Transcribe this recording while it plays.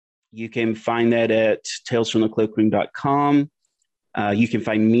You can find that at talesfromthecloakroom.com. You can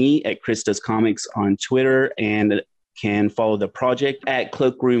find me at Chris Does Comics on Twitter and can follow the project at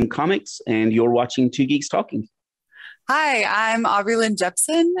Cloakroom Comics. And you're watching Two Geeks Talking. Hi, I'm Aubrey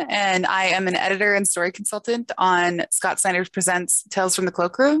Jeppson, and I am an editor and story consultant on Scott Snyder Presents Tales from the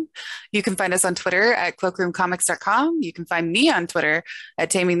Cloakroom. You can find us on Twitter at cloakroomcomics.com. You can find me on Twitter at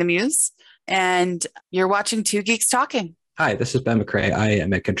Taming the Muse. And you're watching Two Geeks Talking. Hi, this is Behm MacRae. I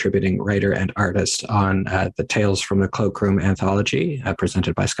am a contributing writer and artist on the Tales from the Cloakroom Anthology,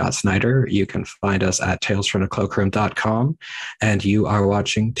 presented by Scott Snyder. You can find us at talesfromthecloakroom.com, and you are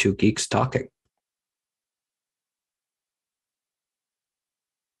watching Two Geeks Talking.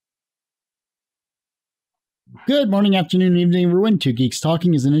 Good morning, afternoon, evening, everyone. Two Geeks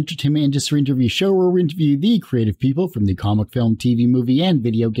Talking is an entertainment industry interview show where we interview the creative people from the comic, film, TV, movie, and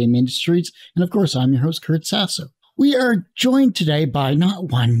video game industries. And of course, I'm your host, Kurt Sasso. We are joined today by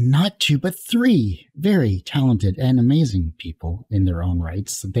not one, not two, but three very talented and amazing people in their own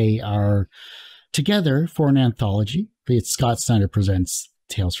rights. They are together for an anthology. It's Scott Snyder Presents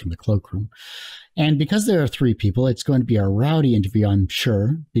Tales from the Cloakroom. And because there are three people, it's going to be a rowdy interview, I'm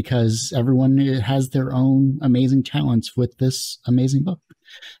sure, because everyone has their own amazing talents with this amazing book.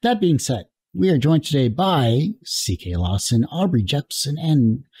 That being said, we are joined today by C.K. Lawson, Aubrey Jeppson,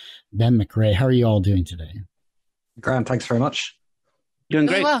 and Behm MacRae. How are you all doing today? Grant, thanks very much. Doing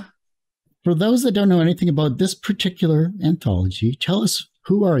great. Well. For those that don't know anything about this particular anthology, tell us,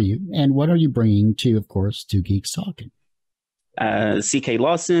 who are you and what are you bringing to, of course, Two Geeks Talking? C.K.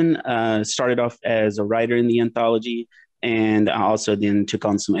 Lawson started off as a writer in the anthology, and I also then took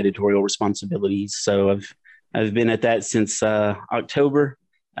on some editorial responsibilities. So I've been at that since October,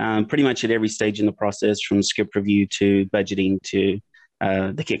 pretty much at every stage in the process, from script review to budgeting to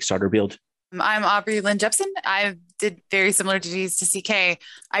the Kickstarter build. I'm Aubrey Jeppson. I did very similar duties to CK.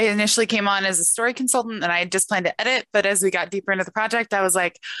 I initially came on as a story consultant and I just planned to edit, but as we got deeper into the project, I was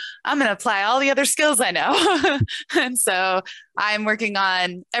like, I'm going to apply all the other skills I know. And so I'm working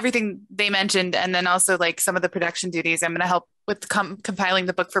on everything they mentioned, and then also like some of the production duties. I'm going to help with compiling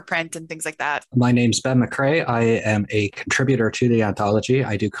the book for print and things like that. My name's Behm MacRae. I am a contributor to the anthology.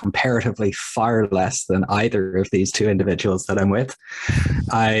 I do comparatively far less than either of these two individuals that I'm with.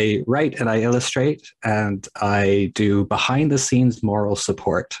 I write and I illustrate, and I do behind-the-scenes moral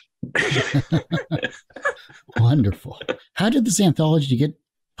support. Wonderful. How did this anthology get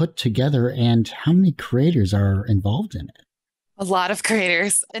put together, and how many creators are involved in it? A lot of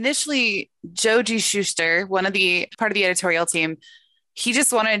creators. Initially, Joe G. Schuster, part of the editorial team, he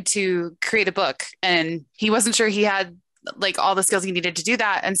just wanted to create a book, and he wasn't sure he had like all the skills he needed to do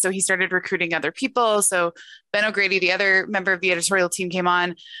that. And so he started recruiting other people. So Ben O'Grady, the other member of the editorial team, came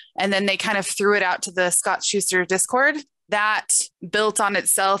on, and then they kind of threw it out to the Scott Schuster Discord. That built on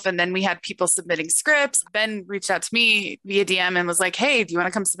itself. And then we had people submitting scripts. Ben reached out to me via DM and was like, hey, do you want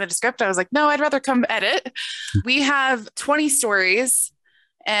to come submit a script? I was like, no, I'd rather come edit. We have 20 stories,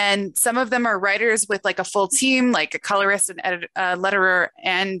 and some of them are writers with like a full team, like a colorist, an letterer,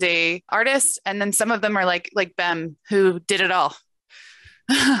 and a artist. And then some of them are like Behm, who did it all.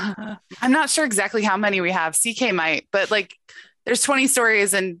 I'm not sure exactly how many we have. CK might, but like there's 20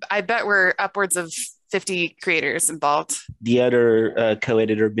 stories, and I bet we're upwards of 50 creators involved. The other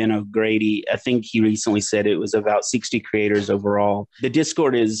co-editor, Ben O'Grady, I think he recently said it was about 60 creators overall. The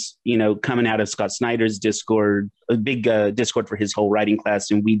Discord is, coming out of Scott Snyder's Discord, a big Discord for his whole writing class,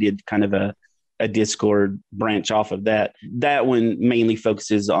 and we did kind of a Discord branch off of that. That one mainly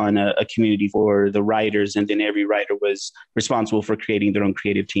focuses on a community for the writers, and then every writer was responsible for creating their own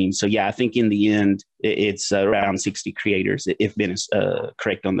creative team. So yeah, I think in the end, it's around 60 creators, if Ben is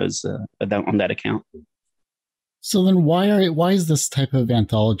correct on those on that account. So then why is this type of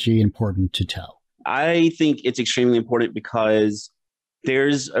anthology important to tell? I think it's extremely important because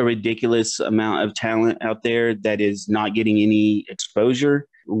there's a ridiculous amount of talent out there that is not getting any exposure.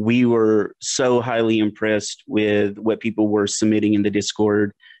 We were so highly impressed with what people were submitting in the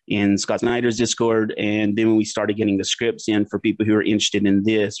Discord, in Scott Snyder's Discord. And then when we started getting the scripts in for people who are interested in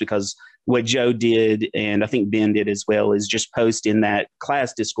this, because what Joe did, and I think Ben did as well, is just post in that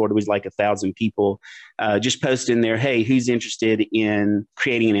class Discord. It was like 1,000 people. Just post in there, hey, who's interested in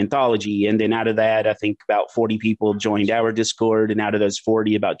creating an anthology? And then out of that, I think about 40 people joined our Discord. And out of those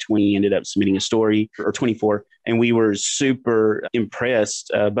 40, about 20 ended up submitting a story, or 24. And we were super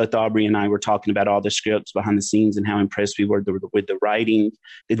impressed. Both Aubrey and I were talking about all the scripts behind the scenes and how impressed we were with the writing.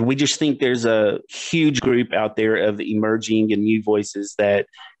 We just think there's a huge group out there of emerging and new voices that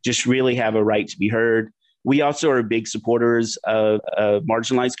just really have a right to be heard. We also are big supporters of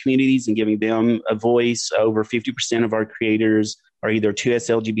marginalized communities and giving them a voice. Over 50% of our creators are either 2S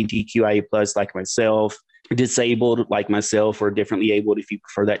LGBTQIA plus like myself, disabled like myself, or differently abled if you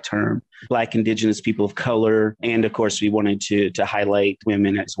prefer that term, Black, Indigenous, people of color, and of course we wanted to highlight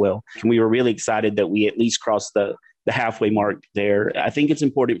women as well. And we were really excited that we at least crossed the halfway mark there. I think it's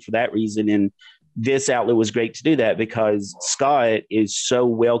important for that reason, and this outlet was great to do that because Scott is so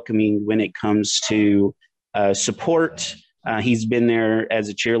welcoming when it comes to support. He's been there as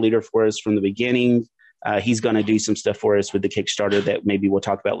a cheerleader for us from the beginning. He's going to do some stuff for us with the Kickstarter that maybe we'll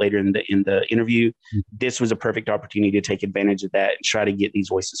talk about later in the interview. This was a perfect opportunity to take advantage of that and try to get these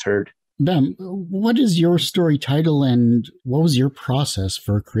voices heard. Behm, what is your story title and what was your process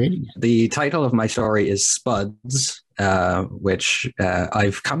for creating it? The title of my story is Spuds, which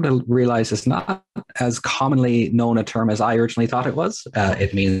I've come to realize is not as commonly known a term as I originally thought it was.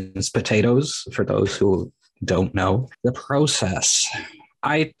 It means potatoes, for those who don't know. The process.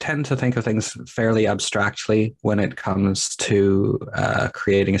 I tend to think of things fairly abstractly when it comes to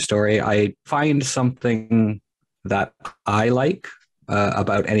creating a story. I find something that I like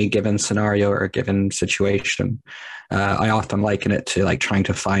about any given scenario or a given situation. I often liken it to like trying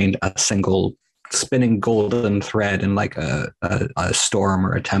to find a single spinning golden thread in like a storm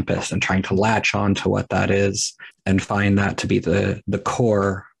or a tempest and trying to latch on to what that is and find that to be the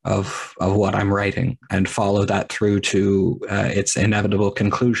core of what I'm writing and follow that through to its inevitable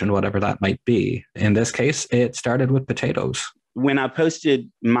conclusion, whatever that might be. In this case, it started with potatoes. When I posted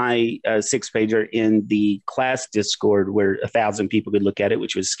my 6-pager in the class Discord where 1,000 people could look at it,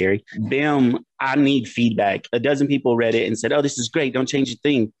 which was scary, Behm, I need feedback. 12 people read it and said, oh, this is great. Don't change a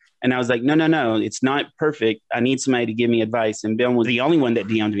thing. And I was like, no, it's not perfect. I need somebody to give me advice. And Behm was the only one that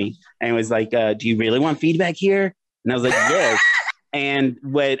DM'd me and was like, do you really want feedback here? And I was like, yes. And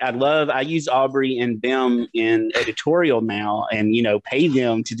what I love, I use Aubrey and Behm in editorial now and, pay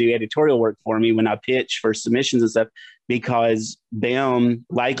them to do editorial work for me when I pitch for submissions and stuff, because Behm,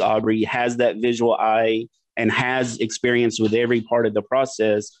 like Aubrey, has that visual eye and has experience with every part of the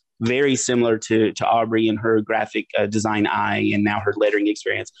process, very similar to Aubrey and her graphic design eye and now her lettering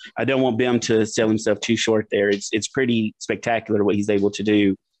experience. I don't want Behm to sell himself too short there. It's pretty spectacular what he's able to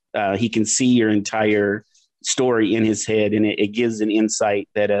do. He can see your entire story in his head, and it gives an insight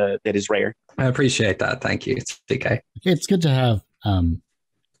that is rare. I appreciate that. Thank you, TK. It's good to have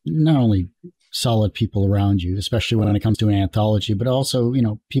not only solid people around you, especially when it comes to an anthology, but also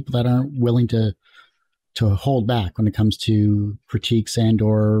people that aren't willing to hold back when it comes to critiques and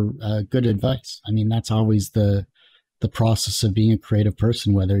or good advice. I mean, that's always the process of being a creative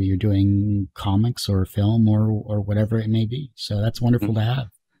person, whether you're doing comics or film or whatever it may be. So that's wonderful to have.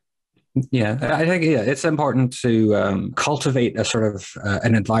 Yeah, I think it's important to cultivate a sort of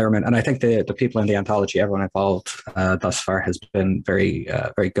an environment, and I think the people in the anthology, everyone involved thus far, has been very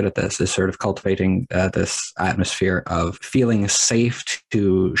good at this. Is sort of cultivating this atmosphere of feeling safe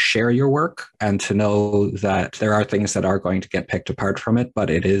to share your work and to know that there are things that are going to get picked apart from it, but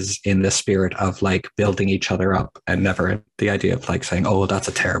it is in the spirit of like building each other up, and never the idea of like saying, "Oh, that's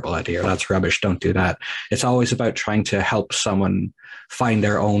a terrible idea, or that's rubbish, don't do that." It's always about trying to help someone find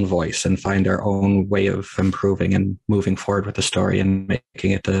their own voice and find their own way of improving and moving forward with the story and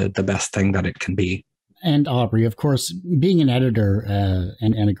making it the best thing that it can be. And Aubrey, of course, being an editor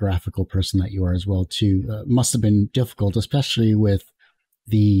and a graphical person that you are as well, too, must have been difficult, especially with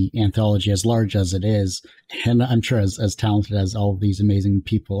the anthology as large as it is. And I'm sure as talented as all of these amazing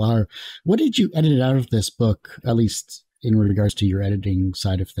people are. What did you edit out of this book, at least in regards to your editing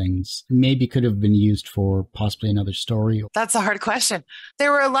side of things, maybe could have been used for possibly another story? That's a hard question.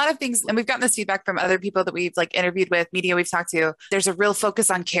 There were a lot of things, and we've gotten this feedback from other people that we've like interviewed with, media we've talked to. There's a real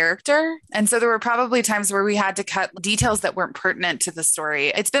focus on character. And so there were probably times where we had to cut details that weren't pertinent to the story.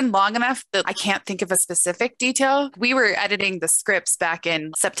 It's been long enough that I can't think of a specific detail. We were editing the scripts back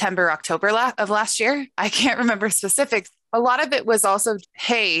in September, October of last year. I can't remember specifics. A lot of it was also,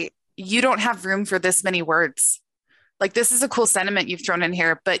 hey, you don't have room for this many words. Like, this is a cool sentiment you've thrown in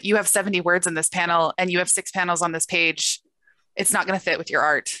here, but you have 70 words in this panel and you have 6 panels on this page. It's not going to fit with your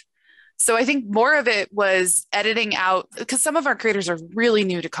art. So I think more of it was editing out, because some of our creators are really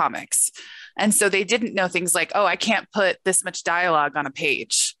new to comics. And so they didn't know things like, oh, I can't put this much dialogue on a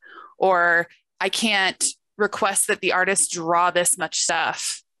page, or I can't request that the artist draw this much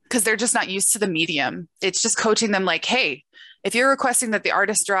stuff, because they're just not used to the medium. It's just coaching them like, hey, if you're requesting that the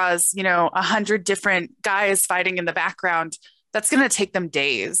artist draws, 100 different guys fighting in the background, that's going to take them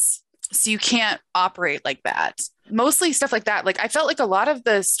days. So you can't operate like that. Mostly stuff like that. Like, I felt like a lot of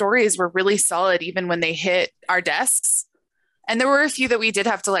the stories were really solid, even when they hit our desks. And there were a few that we did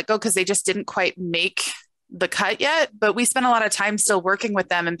have to let go because they just didn't quite make the cut yet, but we spent a lot of time still working with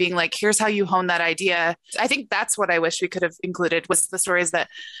them and being like, here's how you hone that idea. I think that's what I wish we could have included, was the stories that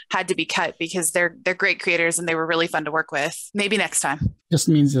had to be cut, because they're great creators and they were really fun to work with. Maybe next time. Just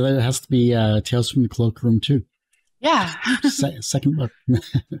means that it has to be Tales from the Cloakroom too. Yeah. Second book.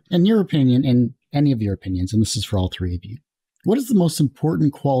 In your opinion, and any of your opinions, and this is for all three of you, what is the most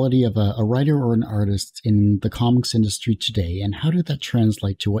important quality of a writer or an artist in the comics industry today, and how did that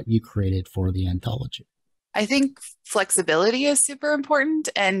translate to what you created for the anthology? I think flexibility is super important,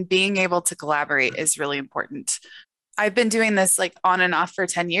 and being able to collaborate is really important. I've been doing this like on and off for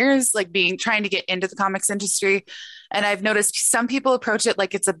 10 years, like trying to get into the comics industry. And I've noticed some people approach it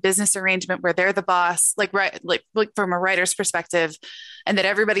like it's a business arrangement where they're the boss, like from a writer's perspective, and that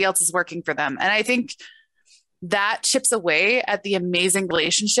everybody else is working for them. And I think that chips away at the amazing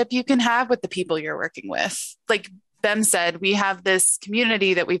relationship you can have with the people you're working with. Like Behm said, we have this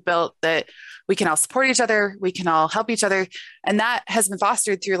community that we've built that we can all support each other, we can all help each other. And that has been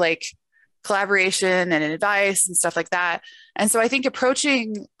fostered through like collaboration and advice and stuff like that. And so I think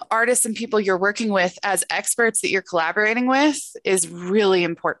approaching artists and people you're working with as experts that you're collaborating with is really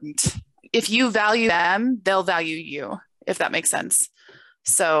important. If you value them, they'll value you, if that makes sense.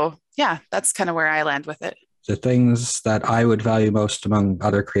 So yeah, that's kind of where I land with it. The things that I would value most among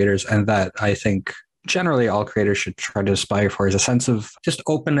other creators, and that I think generally all creators should try to aspire for, is a sense of just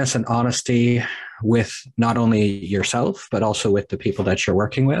openness and honesty with not only yourself, but also with the people that you're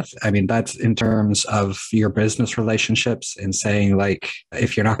working with. I mean, that's in terms of your business relationships, in saying like,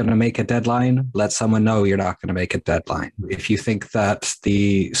 if you're not going to make a deadline, let someone know you're not going to make a deadline. If you think that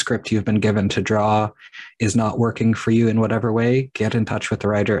the script you've been given to draw is not working for you in whatever way, get in touch with the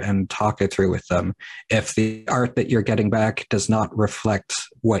writer and talk it through with them. If the art that you're getting back does not reflect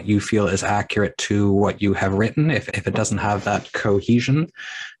what you feel is accurate to what you have written, if it doesn't have that cohesion,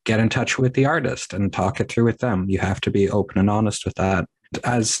 get in touch with the artist and talk it through with them. You have to be open and honest with that.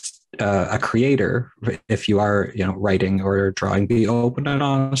 As a creator, if you are, writing or drawing, be open and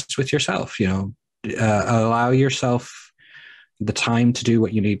honest with yourself. Allow yourself the time to do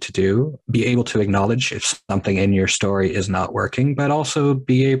what you need to do. Be able to acknowledge if something in your story is not working, but also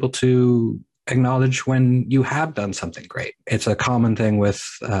be able to acknowledge when you have done something great. It's a common thing with,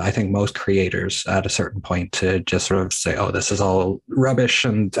 I think, most creators at a certain point to just sort of say, oh, this is all rubbish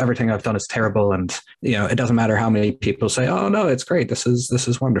and everything I've done is terrible. And, it doesn't matter how many people say, oh, no, it's great. This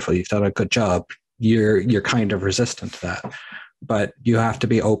is wonderful. You've done a good job. You're kind of resistant to that. But you have to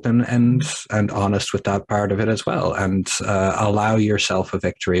be open and honest with that part of it as well, and allow yourself a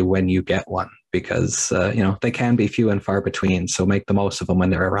victory when you get one, because, they can be few and far between. So make the most of them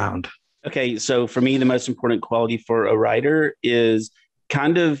when they're around. Okay, so for me, the most important quality for a writer is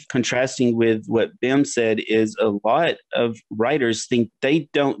kind of contrasting with what Behm said, is a lot of writers think they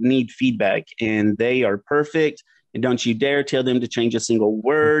don't need feedback and they are perfect. And don't you dare tell them to change a single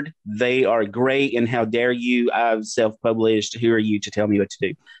word. They are great. And how dare you? I've self-published. Who are you to tell me what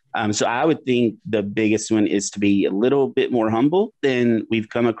to do? So I would think the biggest one is to be a little bit more humble than we've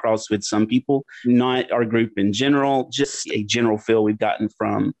come across with some people, not our group in general, just a general feel we've gotten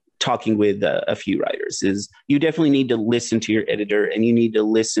from talking with a few writers. Is you definitely need to listen to your editor, and you need to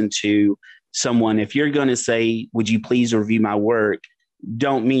listen to someone. If you're going to say, would you please review my work?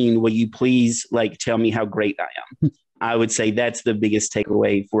 Don't mean, will you please tell me how great I am? I would say that's the biggest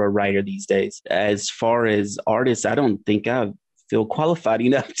takeaway for a writer these days. As far as artists, I don't think I feel qualified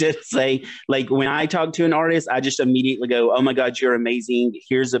enough to say, when I talk to an artist, I just immediately go, oh my God, you're amazing.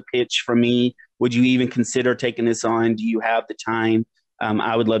 Here's a pitch from me. Would you even consider taking this on? Do you have the time?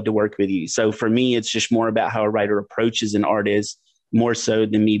 I would love to work with you. So for me, it's just more about how a writer approaches an artist, more so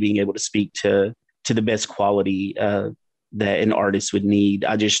than me being able to speak to the best quality that an artist would need.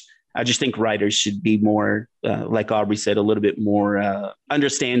 I just think writers should be more, like Aubrey said, a little bit more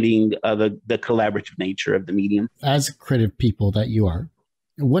understanding of the collaborative nature of the medium. As creative people that you are,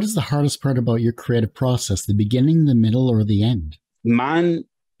 what is the hardest part about your creative process, the beginning, the middle, or the end? Mine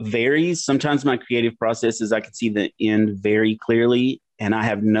varies. Sometimes my creative process is I can see the end very clearly, and I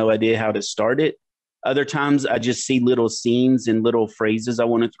have no idea how to start it. Other times I just see little scenes and little phrases I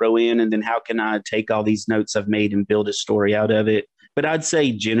want to throw in, and then how can I take all these notes I've made and build a story out of it? But I'd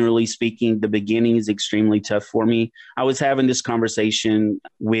say, generally speaking, the beginning is extremely tough for me. I was having this conversation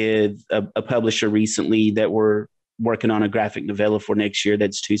with a publisher recently that we're working on a graphic novella for next year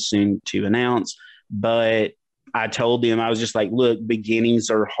that's too soon to announce. But I told them, I was just like, look, beginnings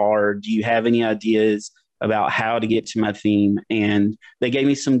are hard. Do you have any ideas about how to get to my theme? And they gave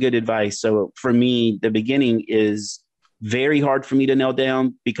me some good advice. So for me, the beginning is very hard for me to nail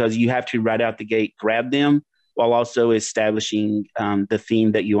down, because you have to right out the gate grab them while also establishing the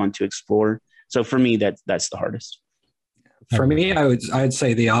theme that you want to explore. So for me, that's the hardest. For me, I'd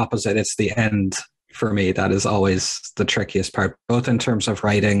say the opposite. It's the end for me. That is always the trickiest part, both in terms of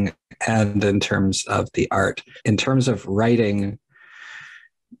writing and in terms of the art. In terms of writing,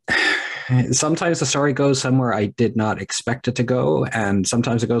 sometimes the story goes somewhere I did not expect it to go, and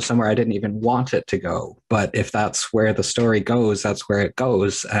sometimes it goes somewhere I didn't even want it to go. But if that's where the story goes, that's where it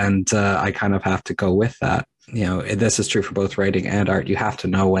goes, and I kind of have to go with that. This is true for both writing and art. You have to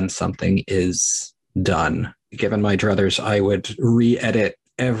know when something is done. Given my druthers, I would re-edit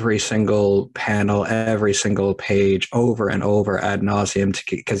every single panel, every single page over and over ad nauseum,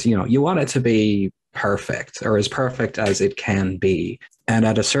 because you want it to be perfect, or as perfect as it can be. And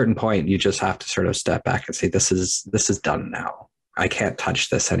at a certain point, you just have to sort of step back and say, this is done now. I can't touch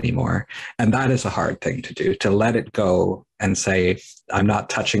this anymore. And that is a hard thing to do, to let it go and say, I'm not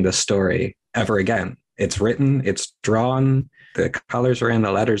touching this story ever again. It's written, it's drawn, the colors are in,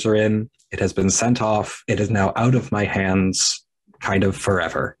 the letters are in, it has been sent off. It is now out of my hands kind of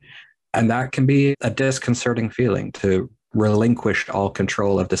forever. And that can be a disconcerting feeling, to relinquish all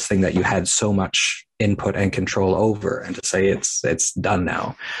control of this thing that you had so much input and control over, and to say it's done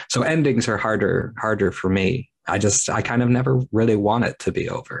now. So endings are harder for me. I kind of never really want it to be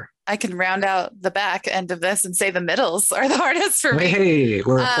over. I can round out the back end of this and say the middles are the hardest for me. Hey,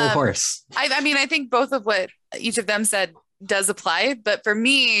 we're a full horse. I think both of what each of them said does apply, but for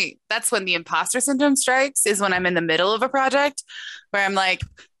me, that's when the imposter syndrome strikes, is when I'm in the middle of a project where I'm like,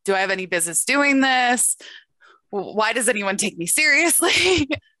 do I have any business doing this? Why does anyone take me seriously?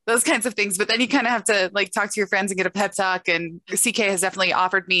 Those kinds of things. But then you kind of have to talk to your friends and get a pep talk. And CK has definitely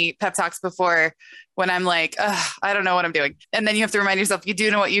offered me pep talks before when I'm like, I don't know what I'm doing. And then you have to remind yourself, you do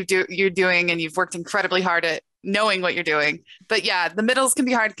know what you're doing, and you've worked incredibly hard at knowing what you're doing. But yeah, the middles can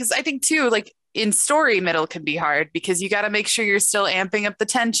be hard, because I think too, in story, middle can be hard, because you got to make sure you're still amping up the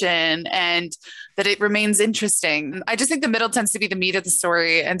tension and that it remains interesting. I just think the middle tends to be the meat of the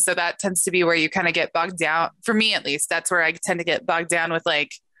story. And so that tends to be where you kind of get bogged down. For me, at least, that's where I tend to get bogged down with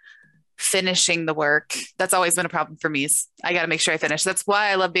finishing the work. That's always been a problem for me. I got to make sure I finish. That's why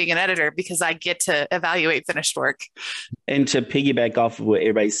I love being an editor, because I get to evaluate finished work. And to piggyback off of what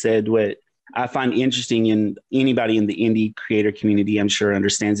everybody said, what I find interesting, in anybody in the indie creator community, I'm sure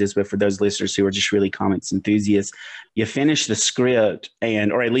understands this, but for those listeners who are just really comics enthusiasts, you finish the script,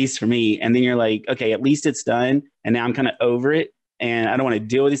 or at least for me, and then you're like, okay, at least it's done. And now I'm kind of over it and I don't want to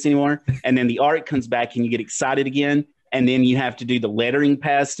deal with this anymore. And then the art comes back and you get excited again. And then you have to do the lettering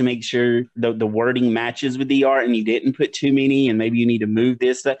pass to make sure the wording matches with the art, and you didn't put too many, and maybe you need to move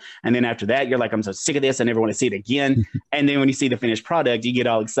this stuff. And then after that, you're like, I'm so sick of this, I never want to see it again. And then when you see the finished product, you get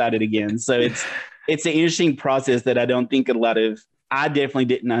all excited again. So it's an interesting process that I don't think I definitely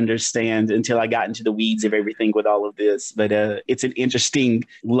didn't understand until I got into the weeds of everything with all of this. But it's an interesting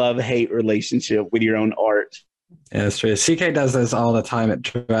love-hate relationship with your own art. Yeah, it's true. CK does this all the time. It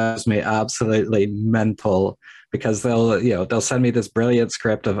drives me absolutely mental, because they'll send me this brilliant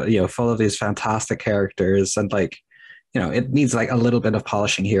script of, full of these fantastic characters, and it needs a little bit of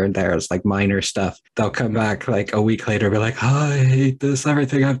polishing here and there. It's minor stuff. They'll come back a week later and be like, oh, I hate this.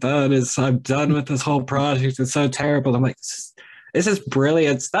 Everything I've done I'm done with this whole project. It's so terrible. I'm like, this is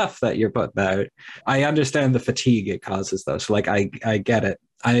brilliant stuff that you're putting out. I understand the fatigue it causes, though. So I get it.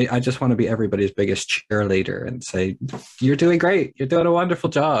 I just want to be everybody's biggest cheerleader and say, you're doing great. You're doing a wonderful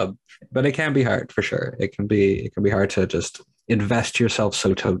job. But it can be hard, for sure. It can be hard to just invest yourself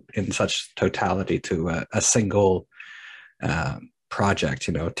in such totality to a single project,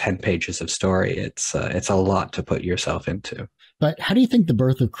 10 pages of story. It's a lot to put yourself into. But how do you think the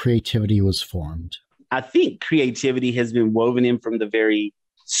birth of creativity was formed? I think creativity has been woven in from the very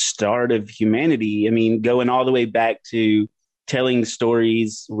start of humanity. I mean, going all the way back to telling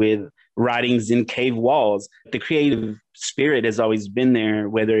stories with writings in cave walls. The creative spirit has always been there,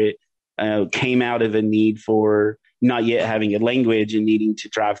 whether it came out of a need for not yet having a language and needing to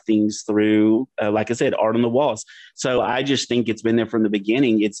drive things through, like I said, art on the walls. So I just think it's been there from the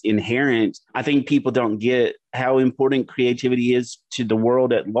beginning. It's inherent. I think people don't get how important creativity is to the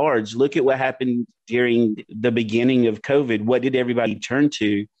world at large. Look at what happened during the beginning of COVID. What did everybody turn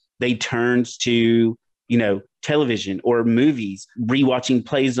to? They turned to, television or movies, rewatching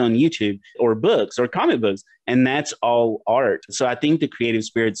plays on YouTube, or books or comic books. And that's all art. So I think the creative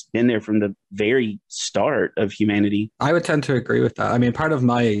spirit's been there from the very start of humanity. I would tend to agree with that. I mean, part of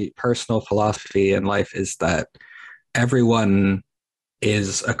my personal philosophy in life is that everyone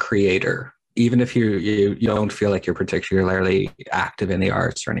is a creator. Even if you don't feel like you're particularly active in the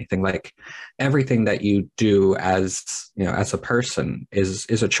arts or anything, everything that you do as a person is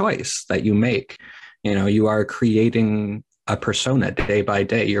a choice that you make. You are creating a persona day by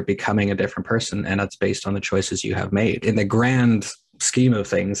day. You're becoming a different person, and it's based on the choices you have made. In the grand scheme of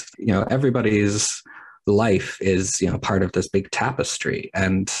things, everybody's life is, part of this big tapestry.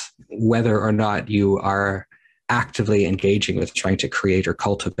 And whether or not you are actively engaging with trying to create or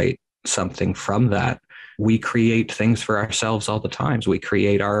cultivate something from that, we create things for ourselves all the time. We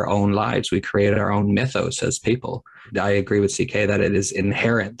create our own lives. We create our own mythos as people. I agree with CK that it is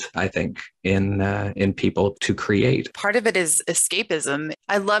inherent, I think, in people to create. Part of it is escapism.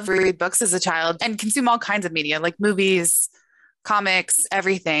 I loved to read books as a child and consume all kinds of media, like movies, comics,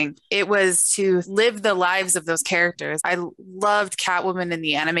 everything. It was to live the lives of those characters. I loved Catwoman in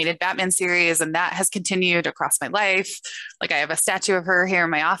the animated Batman series, and that has continued across my life. Like I have a statue of her here in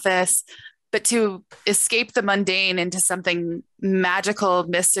my office. But to escape the mundane into something magical,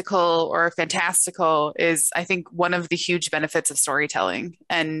 mystical, or fantastical is, I think, one of the huge benefits of storytelling.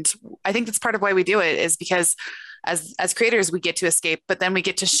 And I think that's part of why we do it, is because as creators, we get to escape, but then we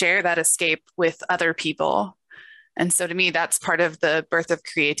get to share that escape with other people. And so to me, that's part of the birth of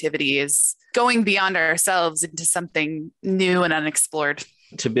creativity, is going beyond ourselves into something new and unexplored.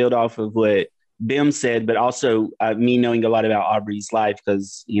 To build off of what Behm said, but also me knowing a lot about Aubrey's life,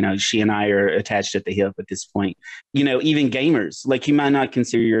 because, she and I are attached at the hip at this point. Even gamers, like, you might not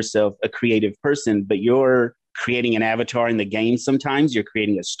consider yourself a creative person, but you're creating an avatar in the game. Sometimes you're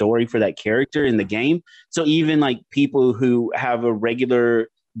creating a story for that character in the game. So even like people who have a regular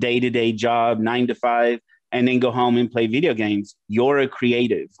day-to-day job, 9 to 5, and then go home and play video games, you're a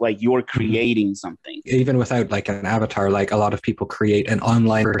creative, like you're creating something. Even without like an avatar, like a lot of people create an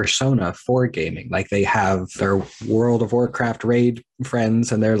online persona for gaming. Like they have their World of Warcraft raid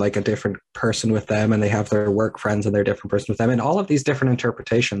friends and they're like a different person with them, and they have their work friends and they're a different person with them. And all of these different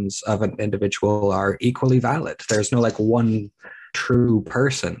interpretations of an individual are equally valid. There's no like one true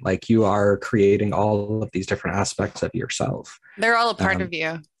person. Like you are creating all of these different aspects of yourself. They're all a part of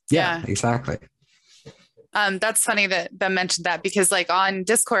you. Yeah, exactly. That's funny that Ben mentioned that, because like on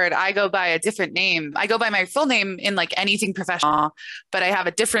Discord, I go by a different name. I go by my full name in like anything professional, but I have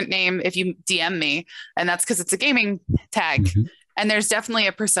a different name if you DM me. And that's because it's a gaming tag. Mm-hmm. And there's definitely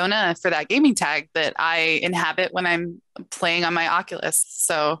a persona for that gaming tag that I inhabit when I'm playing on my Oculus.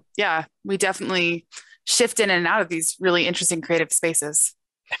 So yeah, we definitely shift in and out of these really interesting creative spaces.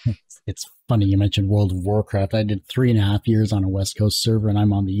 It's funny you mentioned World of Warcraft. I did 3.5 years on a West Coast server, and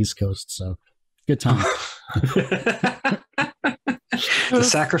I'm on the East Coast. So good time. The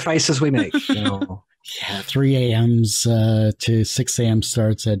sacrifices we make. Yeah, 3 a.m.s to 6 a.m.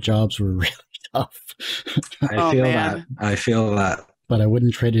 starts at jobs were really tough. I feel that. But I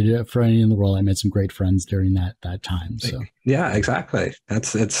wouldn't trade it for any in the world. I made some great friends during that time. So yeah, exactly.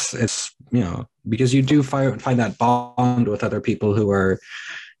 It's because you do find that bond with other people who are,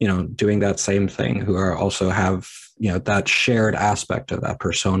 doing that same thing, who are also have that shared aspect of that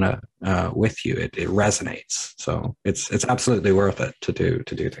persona with you. It resonates. So it's absolutely worth it to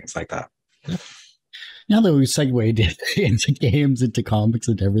do things like that. Now that we've segued into games, into comics,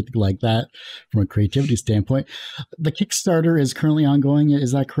 and everything like that, from a creativity standpoint, the Kickstarter is currently ongoing.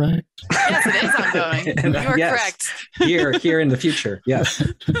 Is that correct? Yes, it is ongoing. You are correct. Here in the future. Yes.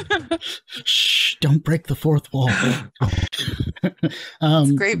 Shh! Don't break the fourth wall. It's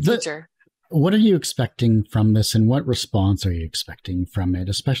a great feature. What are you expecting from this, and what response are you expecting from it?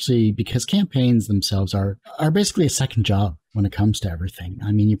 Especially because campaigns themselves are basically a second job when it comes to everything.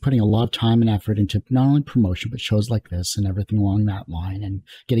 I mean, you're putting a lot of time and effort into not only promotion, but shows like this and everything along that line, and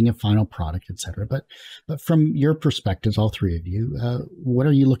getting a final product, etc. But from your perspectives, all three of you, what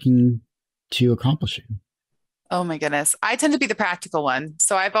are you looking to accomplish? Oh my goodness. I tend to be the practical one.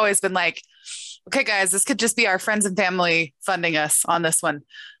 So I've always been like, okay, guys, this could just be our friends and family funding us on this one.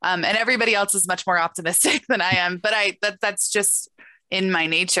 And everybody else is much more optimistic than I am, but that's just in my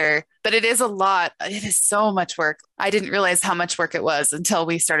nature. But it is a lot. It is so much work. I didn't realize how much work it was until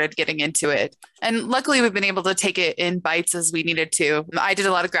we started getting into it. And luckily we've been able to take it in bites as we needed to. I did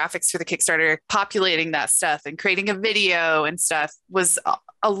a lot of graphics for the Kickstarter. Populating that stuff and creating a video and stuff was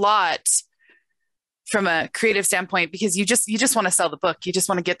a lot from a creative standpoint, because you just want to sell the book. You just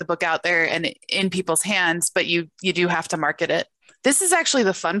want to get the book out there and in people's hands, but you do have to market it. This is actually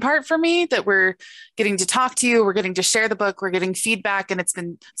the fun part for me, that we're getting to talk to you. We're getting to share the book. We're getting feedback, and it's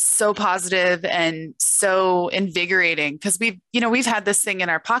been so positive and so invigorating, because we've had this thing in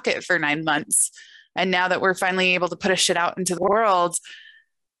our pocket for 9 months. And now that we're finally able to put a shit out into the world,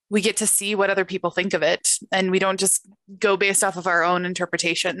 we get to see what other people think of it. And we don't just go based off of our own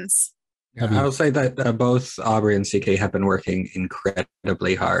interpretations. I will say that both Aubrey and CK have been working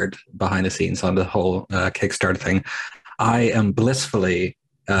incredibly hard behind the scenes on the whole Kickstarter thing. I am blissfully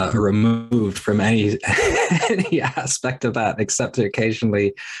removed from any any aspect of that, except to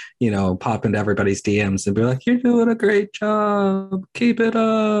occasionally, pop into everybody's DMs and be like, "You're doing a great job. Keep it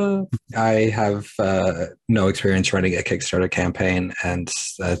up." I have no experience running a Kickstarter campaign, and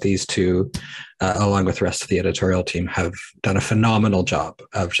these two, along with the rest of the editorial team, have done a phenomenal job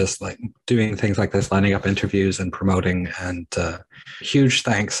of just like doing things like this, lining up interviews and promoting. And huge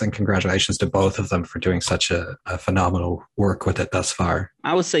thanks and congratulations to both of them for doing such a phenomenal work with it thus far.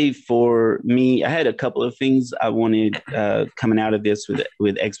 I would say for me, I had a couple of things I wanted coming out of this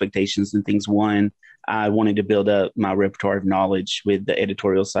with expectations and things. One, I wanted to build up my repertoire of knowledge with the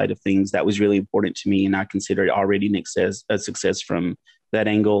editorial side of things. That was really important to me, and I consider it already a success from that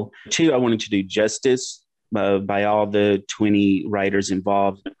angle. Two, I wanted to do justice by all the 20 writers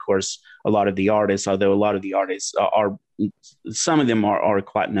involved. Of course, a lot of the artists, although a lot of the artists are some of them are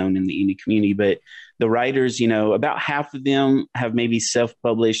quite known in the indie community, but the writers, about half of them have maybe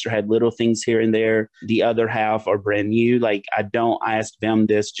self-published or had little things here and there. The other half are brand new. Like I asked them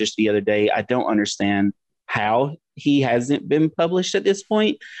this just the other day. I don't understand how he hasn't been published at this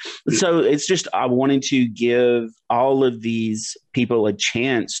point. So it's just, I wanted to give all of these people a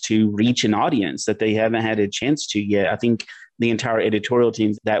chance to reach an audience that they haven't had a chance to yet. I think the entire editorial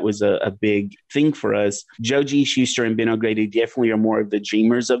team, that was a big thing for us. Joe G. Shuster and Behm MacRae definitely are more of the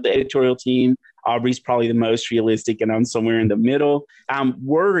dreamers of the editorial team. Aubrey's probably the most realistic, and I'm somewhere in the middle. I'm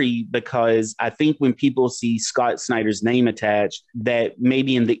worried because I think when people see Scott Snyder's name attached, that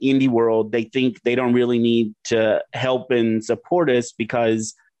maybe in the indie world, they think they don't really need to help and support us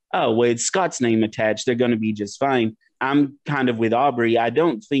because, it's Scott's name attached. They're going to be just fine. I'm kind of with Aubrey. I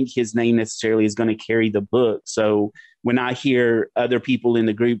don't think his name necessarily is going to carry the book. So when I hear other people in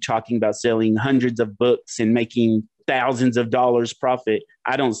the group talking about selling hundreds of books and making thousands of dollars profit,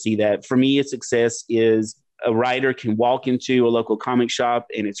 I don't see that. For me, a success is a writer can walk into a local comic shop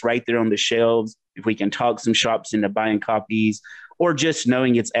and it's right there on the shelves. If we can talk some shops into buying copies, or just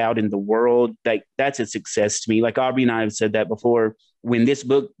knowing it's out in the world, that's a success to me. Like Aubrey and I have said that before. When this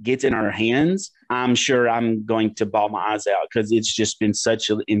book gets in our hands, I'm sure I'm going to bawl my eyes out because it's just been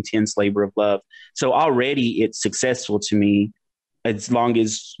such an intense labor of love. So already it's successful to me. As long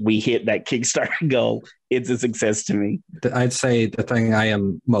as we hit that Kickstarter goal, it's a success to me. I'd say the thing I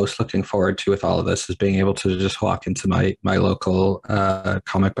am most looking forward to with all of this is being able to just walk into my local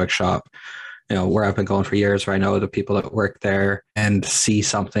comic book shop, where I've been going for years, where I know the people that work there, and see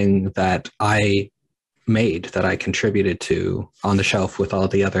something that I made, that I contributed to, on the shelf with all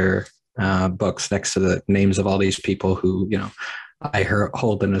the other books next to the names of all these people who, I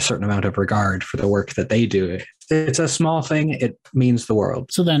hold in a certain amount of regard for the work that they do. It's a small thing. It means the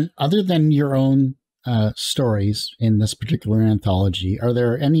world. So then, other than your own stories in this particular anthology, are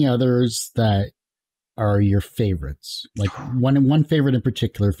there any others that are your favorites? Like one favorite in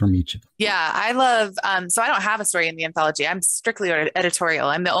particular from each of them? Yeah, I love, so I don't have a story in the anthology. I'm strictly editorial.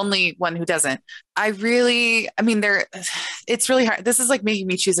 I'm the only one who doesn't. It's really hard. This is like making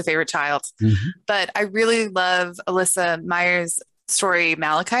me choose a favorite child, but I really love Alyssa Meyer's story,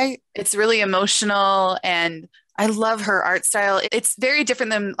 Malachite. It's really emotional, and I love her art style. It's very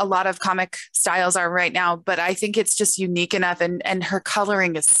different than a lot of comic styles are right now, but I think it's just unique enough, and her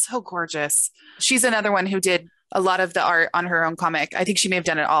coloring is so gorgeous. She's another one who did a lot of the art on her own comic. I think she may have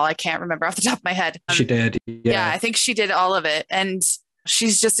done it all. I can't remember off the top of my head. She did. Yeah, I think she did all of it. And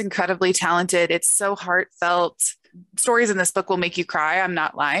she's just incredibly talented. It's so heartfelt. Stories in this book will make you cry. I'm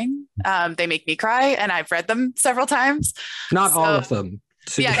not lying. They make me cry, and I've read them several times. Not all of them.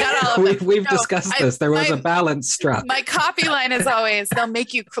 Yeah, not all of them. We've discussed this. There was a balance struck. My copy line is always, they'll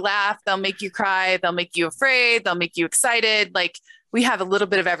make you laugh, they'll make you cry, they'll make you afraid, they'll make you excited. Like, we have a little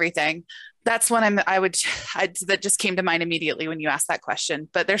bit of everything. That's one that just came to mind immediately when you asked that question.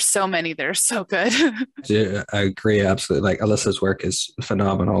 But there's so many that are so good. Yeah, I agree, absolutely. Like, Alyssa's work is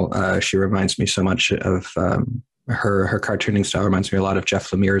phenomenal. She reminds me so much of her cartooning style. Reminds me a lot of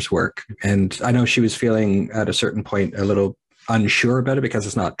Jeff Lemire's work. And I know she was feeling at a certain point a little unsure about it because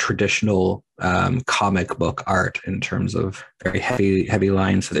it's not traditional comic book art in terms of very heavy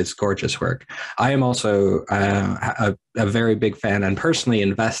lines. It's gorgeous work. I am also a very big fan and personally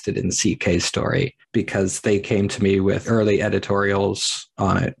invested in CK's story because they came to me with early editorials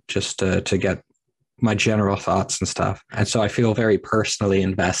on it just to get my general thoughts and stuff. And so I feel very personally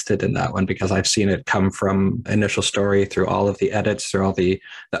invested in that one because I've seen it come from initial story through all of the edits, through all the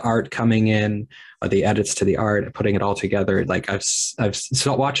art coming in, or the edits to the art, putting it all together. Like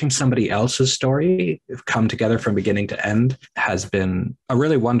so watching somebody else's story come together from beginning to end has been a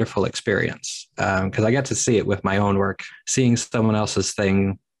really wonderful experience because I get to see it with my own work. Seeing someone else's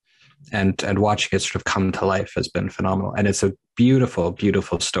thing and watching it sort of come to life has been phenomenal. And it's a beautiful,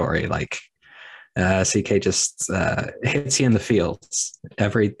 beautiful story. Like, CK just hits you in the feels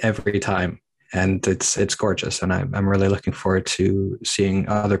every time, and it's gorgeous. And I'm really looking forward to seeing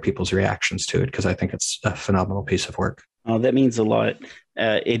other people's reactions to it, because I think it's a phenomenal piece of work. Oh, that means a lot.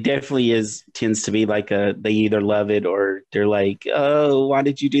 It definitely tends to be like they either love it or they're like, oh, why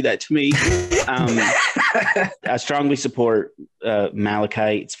did you do that to me? I strongly support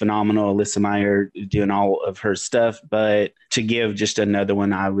Malachite. It's phenomenal. Alyssa Meyer doing all of her stuff. But to give just another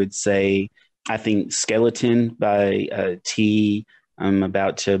one, I would say, I think Skeleton by T. I'm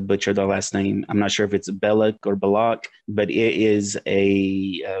about to butcher the last name. I'm not sure if it's Belloc or Belloc, but it is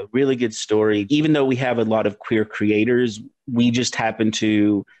a really good story. Even though we have a lot of queer creators, we just happen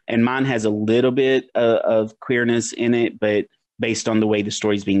to, and mine has a little bit of queerness in it, but based on the way the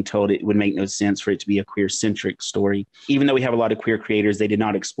story is being told, it would make no sense for it to be a queer-centric story. Even though we have a lot of queer creators, they did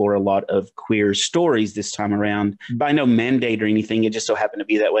not explore a lot of queer stories this time around. By no mandate or anything, it just so happened to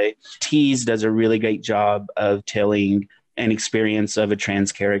be that way. Tease does a really great job of telling an experience of a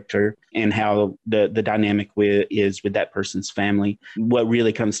trans character and how the dynamic is with that person's family. What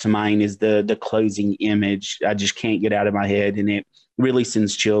really comes to mind is the closing image. I just can't get out of my head, and it really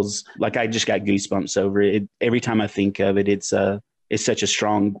sends chills. Like, I just got goosebumps over it. Every time I think of it, it's such a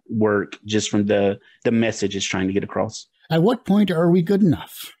strong work just from the message it's trying to get across. At what point are we good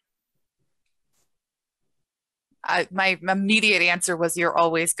enough? My immediate answer was, you're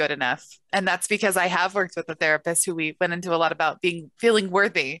always good enough. And that's because I have worked with a therapist who we went into a lot about feeling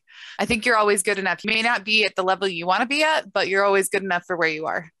worthy. I think you're always good enough. You may not be at the level you want to be at, but you're always good enough for where you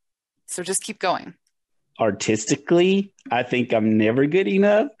are. So just keep going. Artistically, I think I'm never good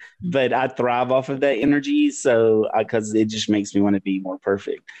enough, but I thrive off of that energy. So, because it just makes me want to be more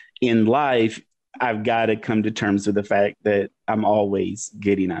perfect. In life, I've got to come to terms with the fact that I'm always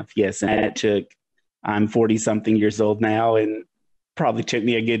good enough. Yes. And I'm 40 something years old now, and probably took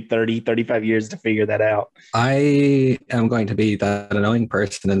me a good 30, 35 years to figure that out. I am going to be that annoying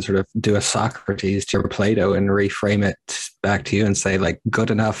person and sort of do a Socrates to your Plato and reframe it back to you and say, like,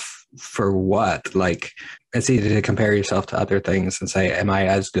 good enough for what? Like, it's easy to compare yourself to other things and say, am I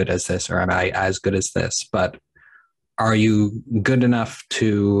as good as this, or am I as good as this? But are you good enough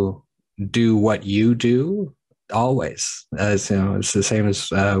to do what you do? Always, as you know, it's the same as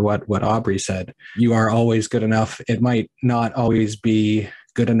what Aubrey said. You are always good enough. It might not always be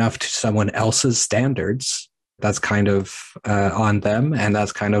good enough to someone else's standards. That's kind of on them, and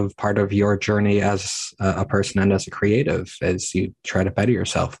that's kind of part of your journey as a person and as a creative, as you try to better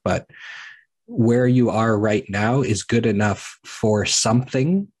yourself. But where you are right now is good enough for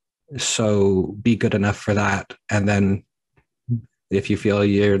something, so be good enough for that. And then if you feel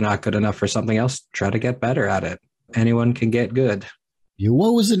you're not good enough for something else, try to get better at it. Anyone can get good.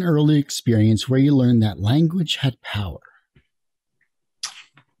 What was an early experience where you learned that language had power?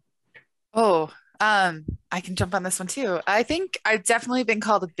 I can jump on this one too. I think I've definitely been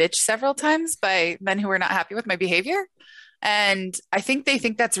called a bitch several times by men who are not happy with my behavior. And I think they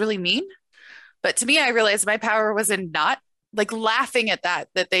think that's really mean. But to me, I realized my power was in not like laughing at that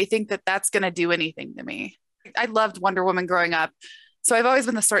they think that that's going to do anything to me. I loved Wonder Woman growing up. So I've always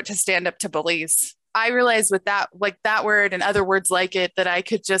been the sort to stand up to bullies. I realized with that, like that word and other words like it, that I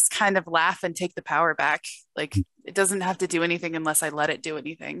could just kind of laugh and take the power back. Like, it doesn't have to do anything unless I let it do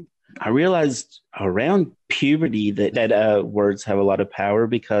anything. I realized around puberty that words have a lot of power,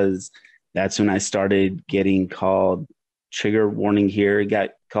 because that's when I started getting called, trigger warning here, got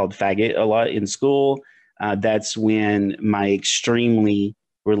called faggot a lot in school. That's when my extremely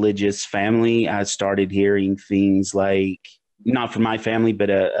religious family, I started hearing things like, not from my family,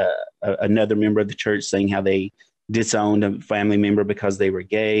 but another member of the church saying how they disowned a family member because they were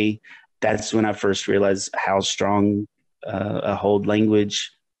gay. That's when I first realized how strong a hold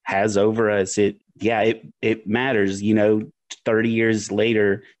language has over us. It matters, 30 years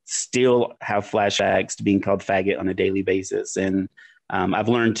later, still have flashbacks to being called faggot on a daily basis. And I've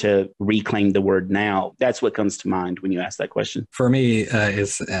learned to reclaim the word now. That's what comes to mind when you ask that question. For me,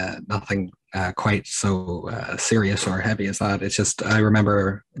 is nothing quite so serious or heavy as that. It's just, I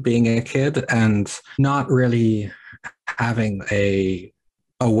remember being a kid and not really having a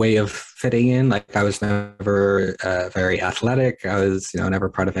way of fitting in. Like, I was never very athletic. I was, never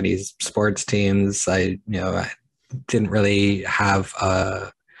part of any sports teams. I didn't really have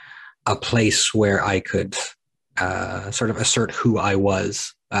a place where I could sort of assert who I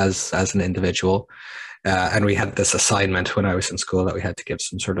was as an individual. And we had this assignment when I was in school that we had to give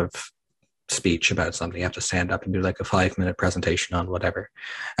some sort of speech about something. You have to stand up and do like a 5-minute presentation on whatever.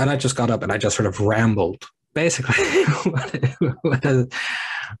 And I just got up and I just sort of rambled, basically. What a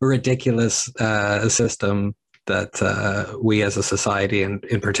ridiculous system that we as a society, and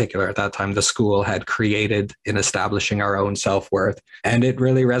in particular at that time, the school had created in establishing our own self-worth. And it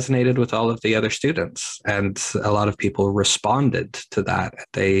really resonated with all of the other students. And a lot of people responded to that.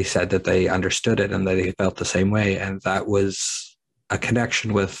 They said that they understood it and that they felt the same way. And that was a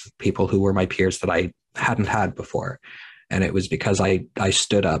connection with people who were my peers that I hadn't had before. And it was because I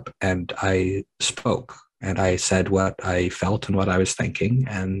stood up and I spoke and I said what I felt and what I was thinking,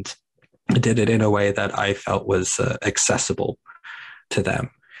 and did it in a way that I felt was accessible to them.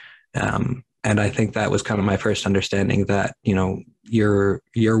 And I think that was kind of my first understanding that, you know, your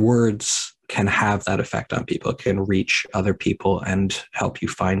words can have that effect on people, can reach other people and help you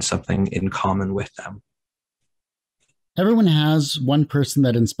find something in common with them. Everyone has one person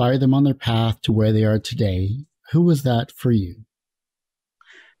that inspired them on their path to where they are today. Who was that for you?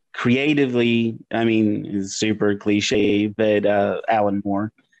 Creatively, I mean, it's super cliche, but Alan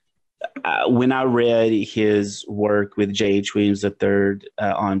Moore. When I read his work with J.H. Williams III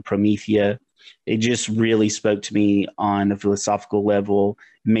on Promethea, it just really spoke to me on a philosophical level.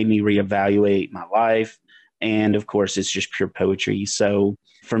 It made me reevaluate my life. And of course, it's just pure poetry. So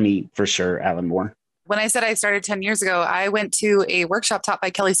for me, for sure, Alan Moore. When I said I started 10 years ago, I went to a workshop taught by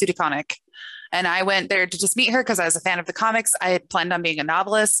Kelly Sue DeConnick. And I went there to just meet her because I was a fan of the comics. I had planned on being a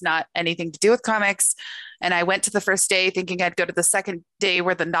novelist, not anything to do with comics. And I went to the first day thinking I'd go to the second day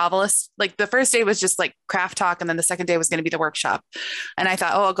where the novelist, like the first day was just like craft talk. And then the second day was going to be the workshop. And I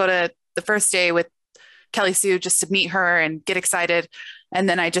thought, oh, I'll go to the first day with Kelly Sue just to meet her and get excited. And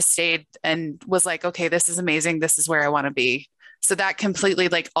then I just stayed and was like, okay, this is amazing. This is where I want to be. So that completely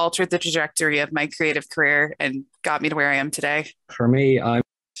like altered the trajectory of my creative career and got me to where I am today. For me, I'm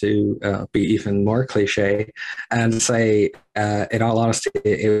to be even more cliche and say, in all honesty,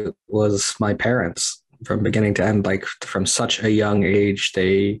 it was my parents from beginning to end. Like from such a young age,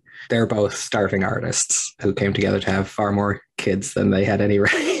 they're both starving artists who came together to have far more kids than they had any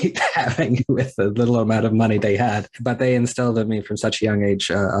right having with the little amount of money they had. But they instilled in me from such a young age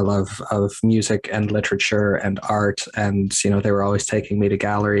a love of music and literature and art. And, you know, they were always taking me to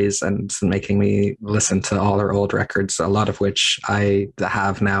galleries and making me listen to all their old records, a lot of which I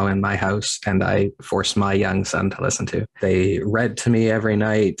have now in my house and I force my young son to listen to. They read to me every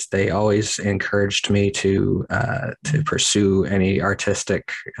night. They always encouraged me to pursue any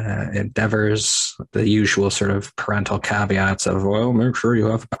artistic endeavors, the usual sort of parental caveats of, well, make sure you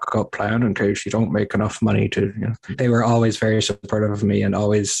have a backup plan in case you don't make enough money to, you know. They were always very supportive of me and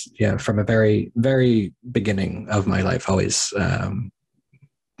always, yeah, from a very, very beginning of my life, always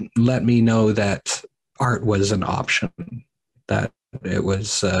let me know that art was an option, that it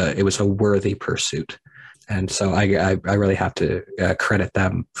was a worthy pursuit. And so I really have to credit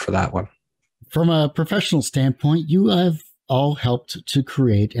them for that one. From a professional standpoint, you have all helped to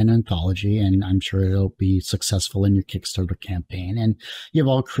create an anthology, and I'm sure it'll be successful in your Kickstarter campaign. And you've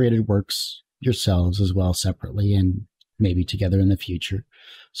all created works yourselves as well, separately and maybe together in the future.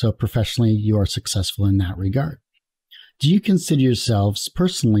 So professionally, you are successful in that regard. Do you consider yourselves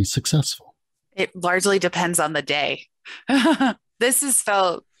personally successful? It largely depends on the day. This has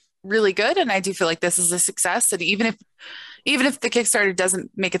felt really good, and I do feel like this is a success. And even if the Kickstarter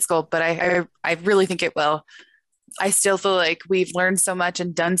doesn't make its goal, but I really think it will, I still feel like we've learned so much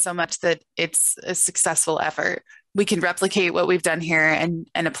and done so much that it's a successful effort. We can replicate what we've done here and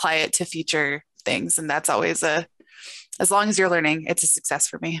apply it to future things. And that's always as long as you're learning, it's a success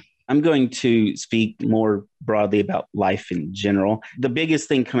for me. I'm going to speak more broadly about life in general. The biggest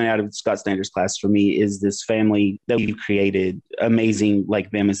thing coming out of Scott Snyder's class for me is this family that we've created. Amazing,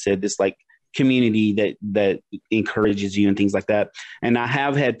 like Behm said, this like community that encourages you and things like that. And I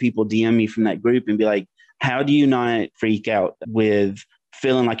have had people DM me from that group and be like, how do you not freak out with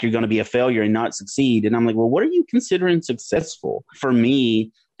feeling like you're going to be a failure and not succeed? And I'm like, well, what are you considering successful? For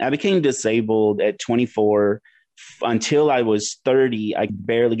me, I became disabled at 24. Until I was 30, I could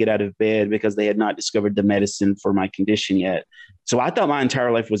barely get out of bed because they had not discovered the medicine for my condition yet. So I thought my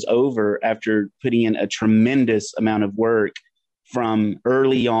entire life was over after putting in a tremendous amount of work from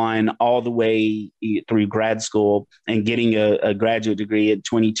early on all the way through grad school and getting a graduate degree at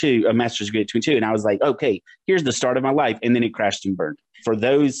 22, a master's degree at 22. And I was like, okay, here's the start of my life. And then it crashed and burned. For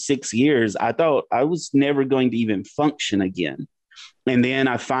those 6 years, I thought I was never going to even function again. And then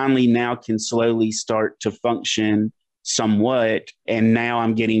I finally now can slowly start to function somewhat. And now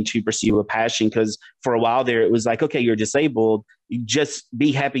I'm getting to pursue a passion, because for a while there, it was like, okay, you're disabled. You just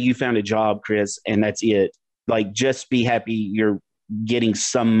be happy you found a job, Chris, and that's it. Like, just be happy you're getting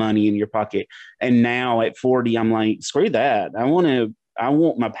some money in your pocket. And now at 40, I'm like, screw that. I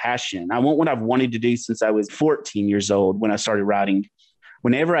want my passion. I want what I've wanted to do since I was 14 years old when I started writing.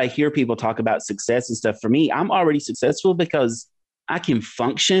 whenever I hear people talk about success and stuff, for me, I'm already successful because I can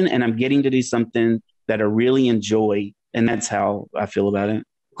function and I'm getting to do something that I really enjoy. And that's how I feel about it.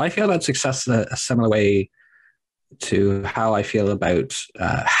 I feel about success a similar way to how I feel about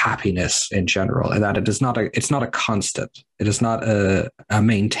happiness in general, and that it's not a constant. It is not a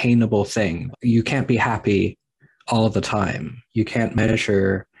maintainable thing. You can't be happy all the time. You can't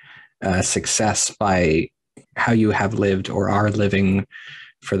measure success by how you have lived or are living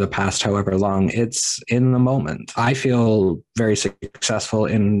for the past however long. It's in the moment. I feel very successful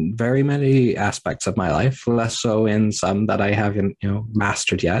in very many aspects of my life, less so in some that I haven't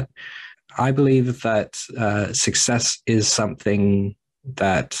mastered yet. I believe that success is something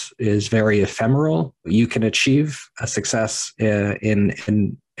that is very ephemeral. You can achieve a success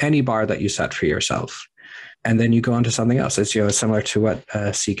in any bar that you set for yourself. And then you go on to something else. It's similar to what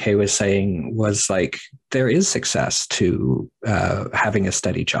CK was saying, was like, there is success to having a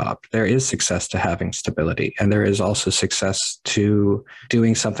steady job. There is success to having stability. And there is also success to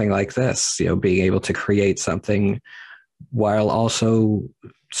doing something like this, being able to create something while also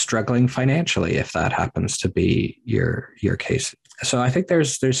struggling financially, if that happens to be your case. So I think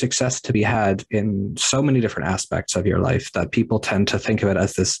there's success to be had in so many different aspects of your life that people tend to think of it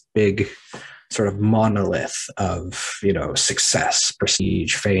as this big sort of monolith of, success,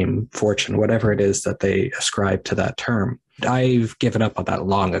 prestige, fame, fortune, whatever it is that they ascribe to that term. I've given up on that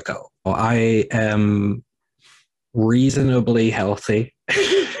long ago. I am reasonably healthy.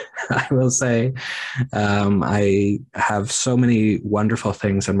 I will say, I have so many wonderful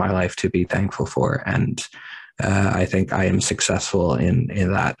things in my life to be thankful for. And I think I am successful in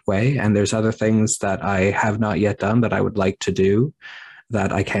that way. And there's other things that I have not yet done that I would like to do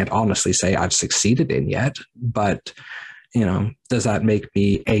that I can't honestly say I've succeeded in yet. But, does that make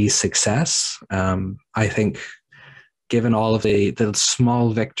me a success? I think given all of the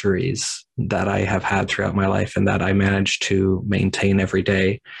small victories that I have had throughout my life and that I manage to maintain every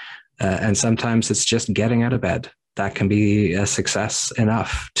day, and sometimes it's just getting out of bed, that can be a success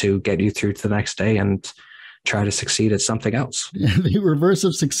enough to get you through to the next day and try to succeed at something else. The reverse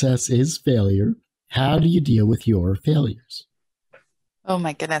of success is failure. How do you deal with your failures? Oh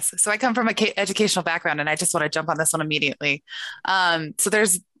my goodness. So I come from an educational background and I just want to jump on this one immediately. I'm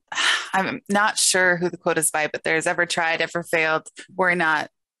not sure who the quote is by, but there's ever tried, ever failed, worry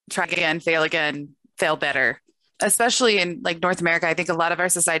not, try again, fail better. Especially in North America, I think a lot of our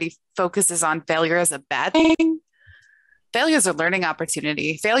society focuses on failure as a bad thing. Failure is a learning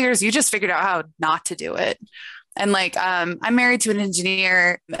opportunity. Failures, you just figured out how not to do it. And I'm married to an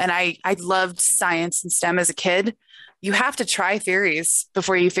engineer and I loved science and STEM as a kid. You have to try theories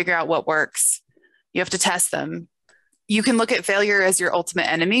before you figure out what works. You have to test them. You can look at failure as your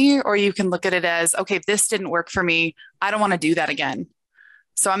ultimate enemy, or you can look at it as, okay, this didn't work for me. I don't want to do that again.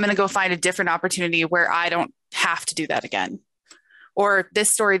 So I'm going to go find a different opportunity where I don't have to do that again. Or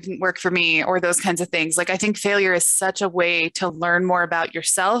this story didn't work for me, or those kinds of things. I think failure is such a way to learn more about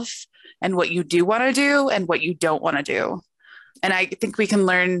yourself and what you do want to do and what you don't want to do. And I think we can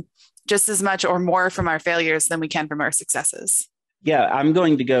learn just as much or more from our failures than we can from our successes. Yeah, I'm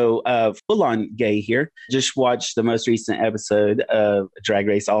going to go full on gay here. Just watched the most recent episode of Drag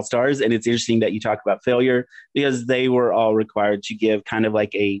Race All Stars. And it's interesting that you talk about failure because they were all required to give kind of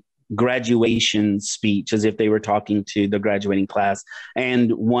like a graduation speech as if they were talking to the graduating class.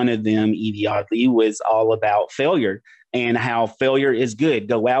 And one of them, Evie Oddly, was all about failure and how failure is good.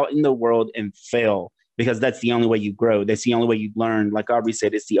 Go out in the world and fail because that's the only way you grow. That's the only way you learn. Like Aubrey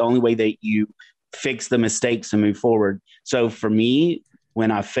said, it's the only way that you fix the mistakes and move forward. So for me,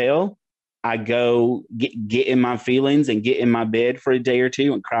 when I fail, I go get in my feelings and get in my bed for a day or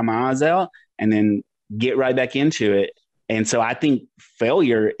two and cry my eyes out and then get right back into it. And so I think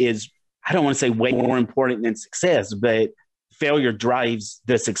failure is, I don't want to say way more important than success, but failure drives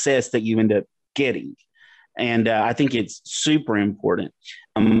the success that you end up getting. And I think it's super important.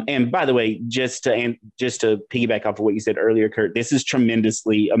 And by the way, just to piggyback off of what you said earlier, Kurt, this is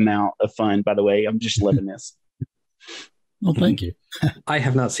tremendously amount of fun, by the way. I'm just loving this. Well, thank you. I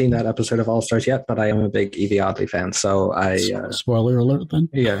have not seen that episode of All Stars yet, but I am a big Evie Oddly fan. So I... Spoiler alert then?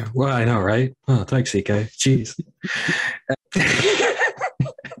 Yeah. Well, I know, right? Oh, thanks, CK. Jeez.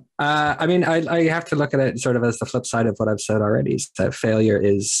 I mean, I have to look at it sort of as the flip side of what I've said already, is that failure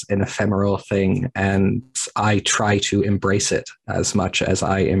is an ephemeral thing, and I try to embrace it as much as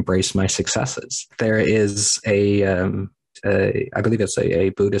I embrace my successes. There is I believe it's a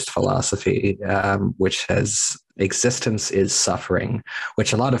Buddhist philosophy, which has existence is suffering,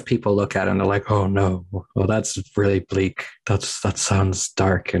 which a lot of people look at and they're like, oh no, well, that's really bleak. That sounds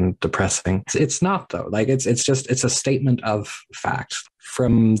dark and depressing. It's not though. It's a statement of fact.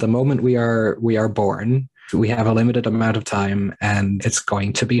 From the moment we are born, we have a limited amount of time, and it's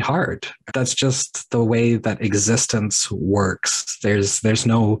going to be hard. That's just the way that existence works. There's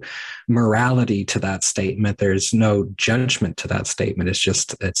no morality to that statement. There's no judgment to that statement.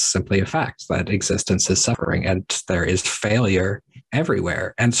 It's simply a fact that existence is suffering, and there is failure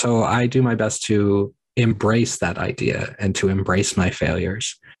everywhere. And so I do my best to embrace that idea and to embrace my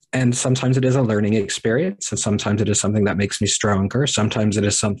failures. And sometimes it is a learning experience, and sometimes it is something that makes me stronger. Sometimes it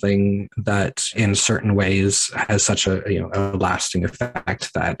is something that in certain ways has such a lasting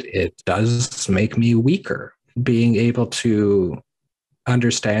effect that it does make me weaker. Being able to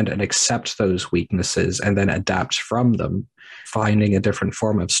understand and accept those weaknesses and then adapt from them, finding a different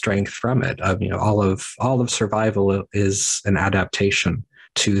form of strength from it. All of survival is an adaptation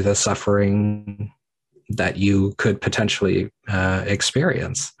to the suffering that you could potentially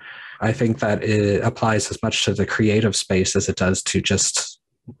experience. I think that it applies as much to the creative space as it does to just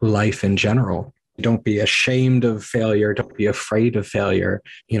life in general. Don't be ashamed of failure. Don't be afraid of failure.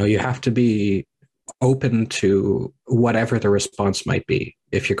 You have to be open to whatever the response might be.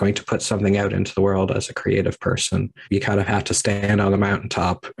 If you're going to put something out into the world as a creative person, you kind of have to stand on the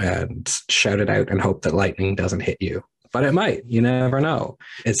mountaintop and shout it out and hope that lightning doesn't hit you. But it might. You never know.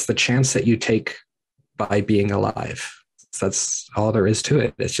 It's the chance that you take by being alive. So that's all there is to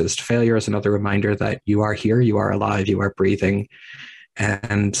it. It's just failure is another reminder that you are here, you are alive, you are breathing,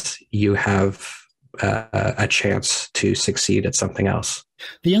 and you have a chance to succeed at something else.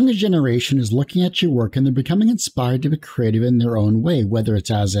 The younger generation is looking at your work and they're becoming inspired to be creative in their own way, whether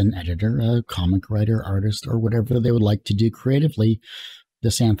it's as an editor, a comic writer, artist, or whatever they would like to do creatively.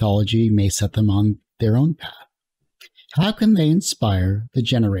 This anthology may set them on their own path. How can they inspire the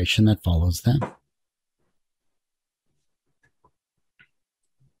generation that follows them?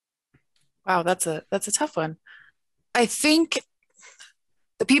 Wow, that's a tough one. I think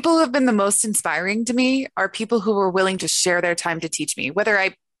the people who have been the most inspiring to me are people who were willing to share their time to teach me, whether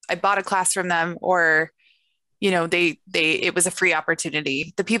I bought a class from them or, it was a free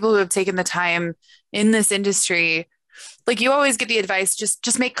opportunity. The people who have taken the time in this industry, like you always get the advice,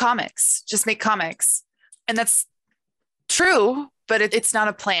 just make comics, just make comics. And that's true, but it's not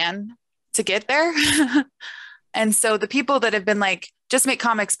a plan to get there. And so the people that have been like, just make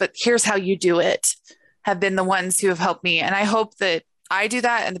comics, but here's how you do it, have been the ones who have helped me. And I hope that I do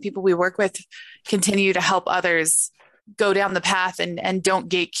that and the people we work with continue to help others go down the path and don't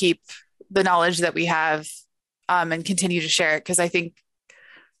gatekeep the knowledge that we have, and continue to share it. Because I think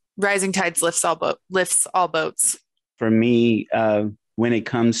rising tides lifts all boats. For me, when it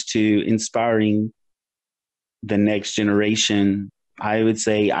comes to inspiring the next generation, I would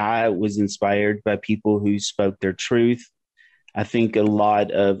say I was inspired by people who spoke their truth. I think a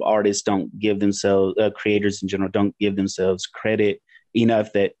lot of artists don't give themselves, creators in general, don't give themselves credit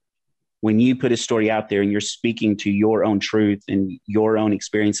enough that when you put a story out there and you're speaking to your own truth and your own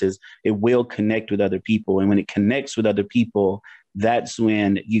experiences, it will connect with other people. And when it connects with other people, that's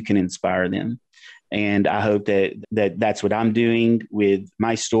when you can inspire them. And I hope that's what I'm doing with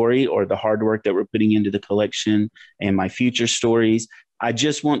my story or the hard work that we're putting into the collection and my future stories. I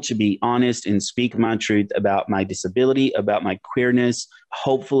just want to be honest and speak my truth about my disability, about my queerness.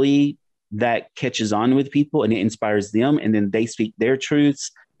 Hopefully that catches on with people and it inspires them, and then they speak their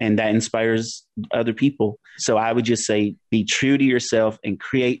truths and that inspires other people. So I would just say, be true to yourself and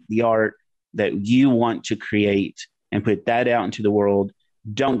create the art that you want to create and put that out into the world.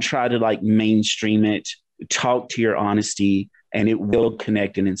 Don't try to mainstream it. Talk to your honesty, and it will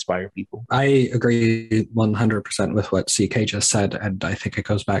connect and inspire people. I agree 100% with what CK just said. And I think it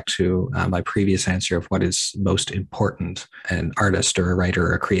goes back to my previous answer of what is most important. An artist or a writer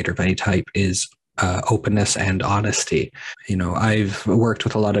or a creator of any type is openness and honesty. I've worked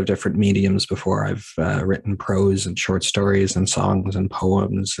with a lot of different mediums before. I've written prose and short stories and songs and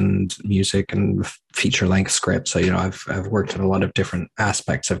poems and music and feature-length scripts. So, I've worked in a lot of different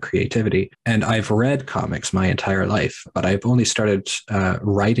aspects of creativity. And I've read comics my entire life, but I've only started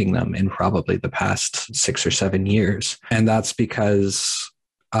writing them in probably the past 6 or 7 years. And that's because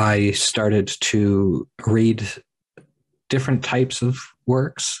I started to read different types of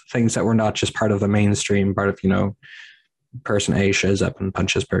works, things that were not just part of the mainstream, part of, person A shows up and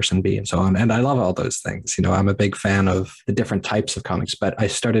punches person B and so on. And I love all those things. I'm a big fan of the different types of comics, but I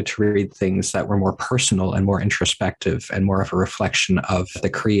started to read things that were more personal and more introspective and more of a reflection of the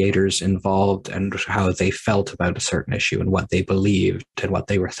creators involved and how they felt about a certain issue and what they believed and what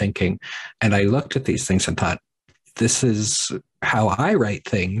they were thinking. And I looked at these things and thought, this is how I write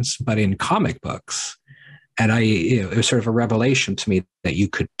things, but in comic books. And it was sort of a revelation to me that you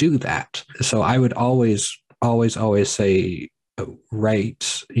could do that. So I would always say,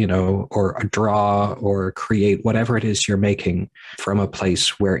 write, or draw or create whatever it is you're making from a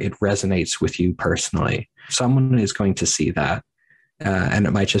place where it resonates with you personally. Someone is going to see that. And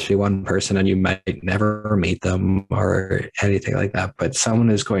it might just be one person and you might never meet them or anything like that. But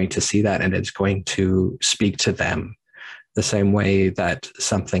someone is going to see that and it's going to speak to them the same way that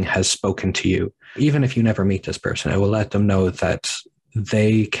something has spoken to you. Even if you never meet this person, it will let them know that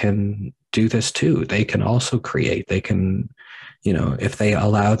they can do this too. They can also create. They can, if they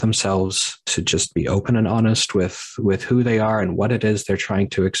allow themselves to just be open and honest with who they are and what it is they're trying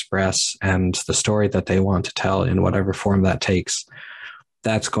to express and the story that they want to tell in whatever form that takes,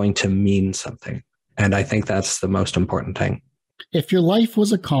 that's going to mean something. And I think that's the most important thing. If your life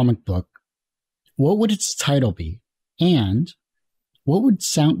was a comic book, what would its title be? And what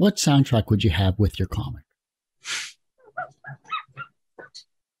soundtrack would you have with your comic?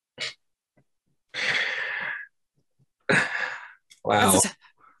 Wow.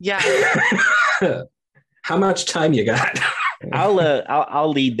 Yeah. How much time you got?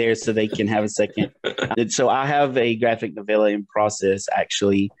 I'll lead there so they can have a second. So I have a graphic novella in process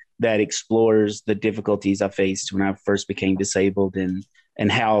actually that explores the difficulties I faced when I first became disabled and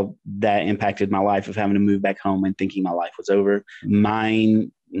how that impacted my life of having to move back home and thinking my life was over.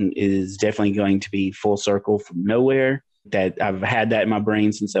 Mine is definitely going to be Full Circle from Nowhere. That I've had that in my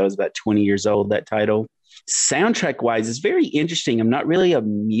brain since I was about 20 years old, that title. Soundtrack wise, it's very interesting. I'm not really a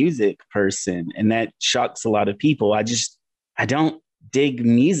music person, and that shocks a lot of people. I don't dig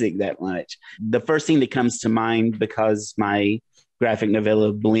music that much. The first thing that comes to mind, because my graphic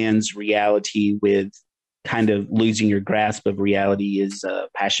novella blends reality with kind of losing your grasp of reality, is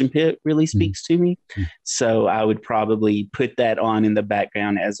Passion Pit really speaks to me. So I would probably put that on in the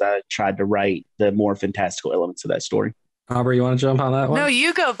background as I tried to write the more fantastical elements of that story. Aubrey, you want to jump on that one? No,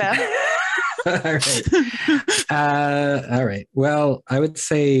 you go, Behm. All right. Well, I would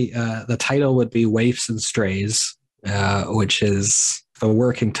say the title would be Waifs and Strays, which is the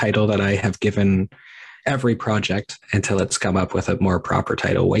working title that I have given every project until it's come up with a more proper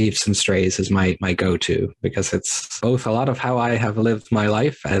title. Waifs and Strays is my go-to because it's both a lot of how I have lived my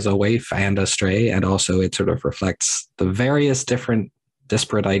life as a waif and a stray, and also it sort of reflects the various different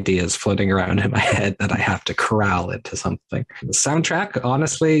disparate ideas floating around in my head that I have to corral into something. The soundtrack,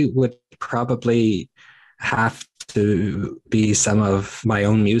 honestly, would probably have to be some of my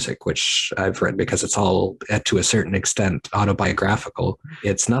own music, which I've read because it's all, to a certain extent, autobiographical.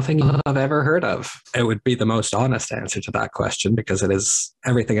 It's nothing I've ever heard of. It would be the most honest answer to that question because it is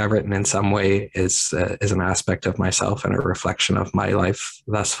everything I've written in some way is an aspect of myself and a reflection of my life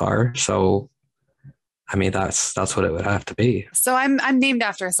thus far. So I mean, that's what it would have to be. So I'm named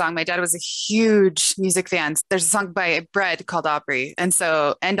after a song. My dad was a huge music fan. There's a song by Bread called Aubrey. And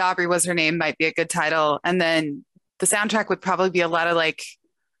Aubrey was her name might be a good title. And then the soundtrack would probably be a lot of like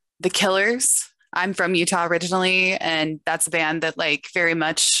The Killers. I'm from Utah originally. And that's a band that like very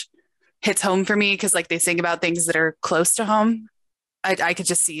much hits home for me because like they sing about things that are close to home. I could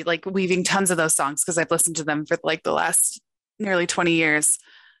just see like weaving tons of those songs because I've listened to them for like the last nearly 20 years.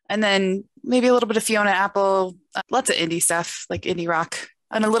 And then maybe a little bit of Fiona Apple, lots of indie stuff, like indie rock,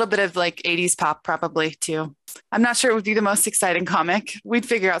 and a little bit of like 80s pop probably too. I'm not sure it would be the most exciting comic. We'd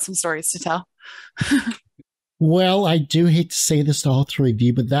figure out some stories to tell. Well, I do hate to say this to all three of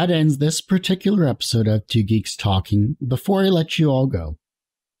you, but that ends this particular episode of Two Geeks Talking. Before I let you all go,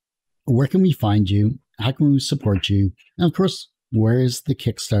 where can we find you? How can we support you? And of course, where is the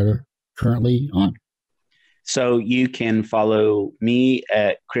Kickstarter currently on? So you can follow me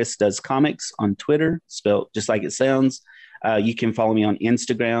at Chris Does Comics on Twitter, spelled just like it sounds. You can follow me on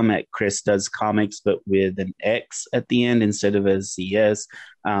Instagram at Chris Does Comics, but with an X at the end instead of a CS.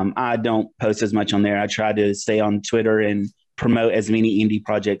 I don't post as much on there. I try to stay on Twitter and promote as many indie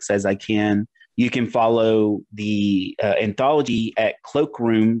projects as I can. You can follow the anthology at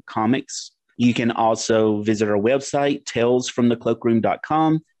Cloakroom Comics. You can also visit our website,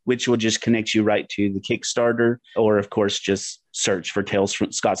 talesfromthecloakroom.com, which will just connect you right to the Kickstarter, or of course, just search for Tales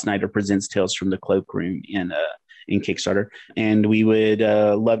from Scott Snyder Presents Tales from the Cloakroom in Kickstarter. And we would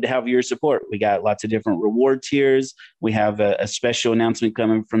love to have your support. We got lots of different reward tiers. We have a special announcement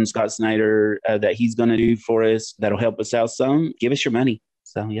coming from Scott Snyder that he's going to do for us that'll help us out some. Give us your money.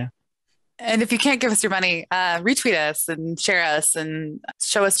 So, yeah. And if you can't give us your money, retweet us and share us and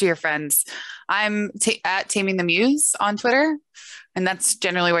show us to your friends. I'm at Taming the Muse on Twitter. And that's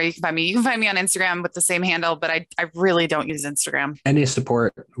generally where you can find me. You can find me on Instagram with the same handle, but I really don't use Instagram. Any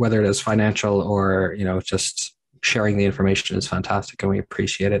support, whether it is financial or, just sharing the information is fantastic and we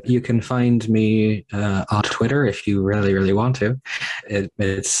appreciate it. You can find me on Twitter if you really, really want to.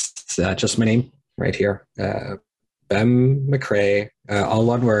 It's just my name right here. Behm MacRae, all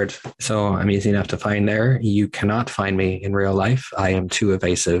one word. So I'm easy enough to find there. You cannot find me in real life. I am too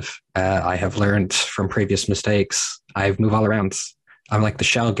evasive. I have learned from previous mistakes. I move all around. I'm like the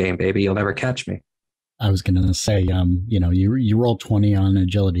shell game, baby. You'll never catch me. I was going to say, you roll 20 on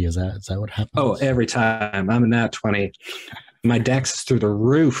agility. Is that what happens? Oh, every time. I'm in that 20. My dex is through the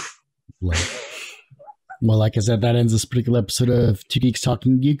roof. Well, like I said, that ends this particular episode of Two Geeks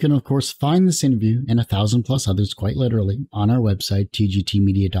Talking. You can, of course, find this interview and 1,000 plus others, quite literally, on our website,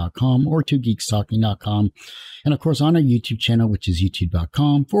 tgtmedia.com or twogeekstalking.com. And, of course, on our YouTube channel, which is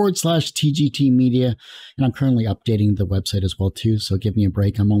youtube.com/TGTmedia. And I'm currently updating the website as well, too. So give me a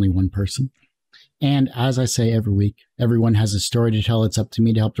break. I'm only one person. And as I say every week, everyone has a story to tell. It's up to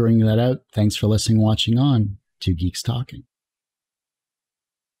me to help bring that out. Thanks for listening and watching on Two Geeks Talking.